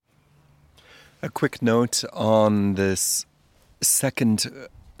A quick note on this second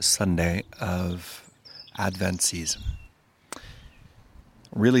Sunday of Advent season.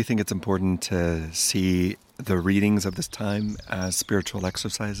 Really think it's important to see the readings of this time as spiritual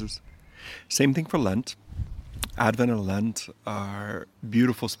exercises. Same thing for Lent. Advent and Lent are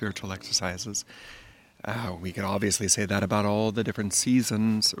beautiful spiritual exercises. We can obviously say that about all the different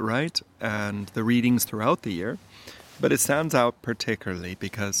seasons, right? And the readings throughout the year. But it stands out particularly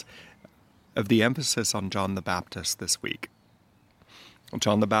because of the emphasis on John the Baptist this week.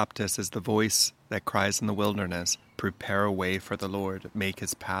 John the Baptist is the voice that cries in the wilderness, "Prepare a way for the Lord, make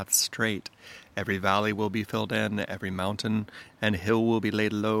his path straight. Every valley will be filled in, every mountain and hill will be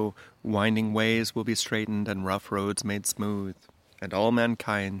laid low, winding ways will be straightened and rough roads made smooth, and all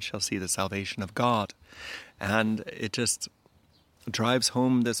mankind shall see the salvation of God." And it just drives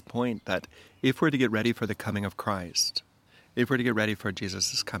home this point that if we're to get ready for the coming of Christ, if we're to get ready for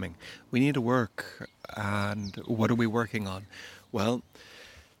Jesus' coming, we need to work. And what are we working on? Well,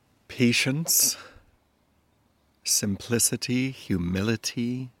 patience, simplicity,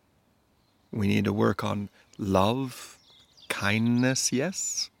 humility. We need to work on love, kindness,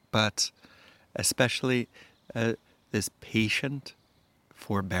 yes, but especially this patient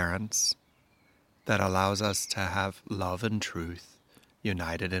forbearance that allows us to have love and truth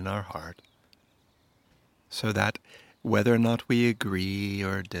united in our heart, so that whether or not we agree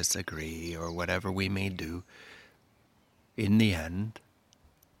or disagree or whatever we may do, in the end,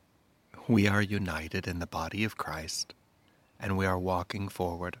 we are united in the body of Christ and we are walking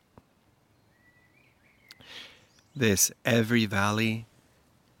forward. This every valley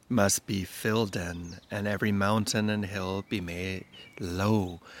must be filled in and every mountain and hill be made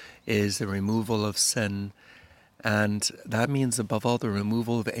low is the removal of sin. And that means above all the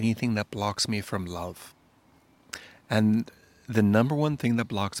removal of anything that blocks me from love. And the number one thing that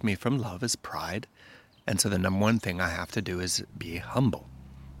blocks me from love is pride. And so the number one thing I have to do is be humble.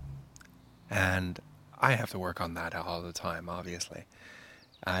 And I have to work on that all the time, obviously.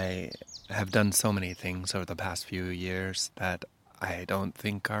 I have done so many things over the past few years that I don't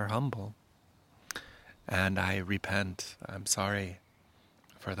think are humble. And I repent. I'm sorry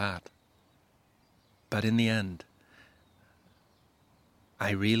for that. But in the end, I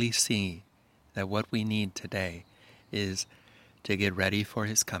really see that what we need today is to get ready for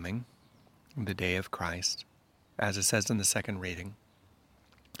his coming, the day of Christ, as it says in the second reading,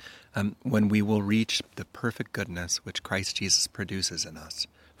 when we will reach the perfect goodness which Christ Jesus produces in us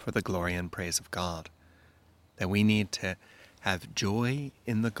for the glory and praise of God. That we need to have joy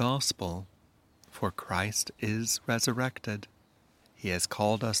in the gospel, for Christ is resurrected. He has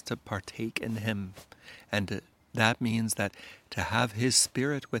called us to partake in him, and that means that to have his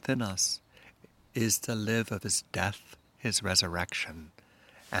Spirit within us is to live of his death, his resurrection,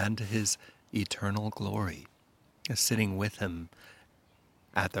 and his eternal glory, sitting with him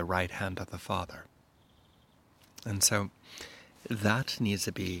at the right hand of the Father. And so that needs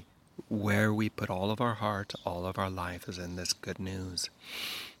to be where we put all of our heart, all of our life, is in this good news.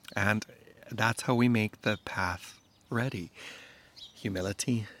 And that's how we make the path ready.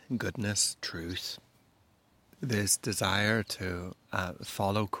 Humility, goodness, truth. This desire to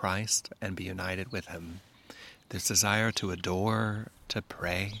follow Christ and be united with him. This desire to adore, to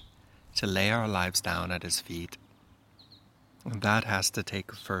pray, to lay our lives down at his feet. That has to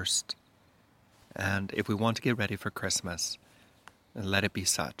take first. And if we want to get ready for Christmas, let it be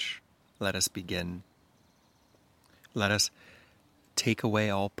such. Let us begin. Let us take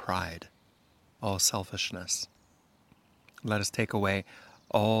away all pride, all selfishness. Let us take away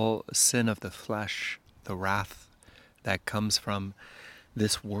all sin of the flesh, the wrath that comes from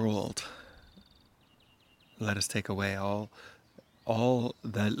this world. Let us take away all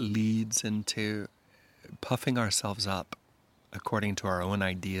that leads into puffing ourselves up according to our own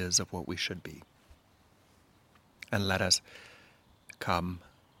ideas of what we should be. And let us come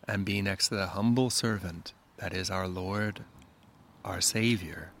and be next to the humble servant that is our Lord, our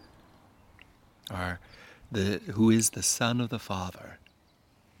Savior, who is the Son of the Father,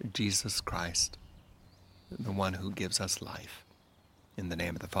 Jesus Christ, the one who gives us life. In the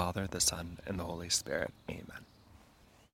name of the Father, the Son, and the Holy Spirit. Amen.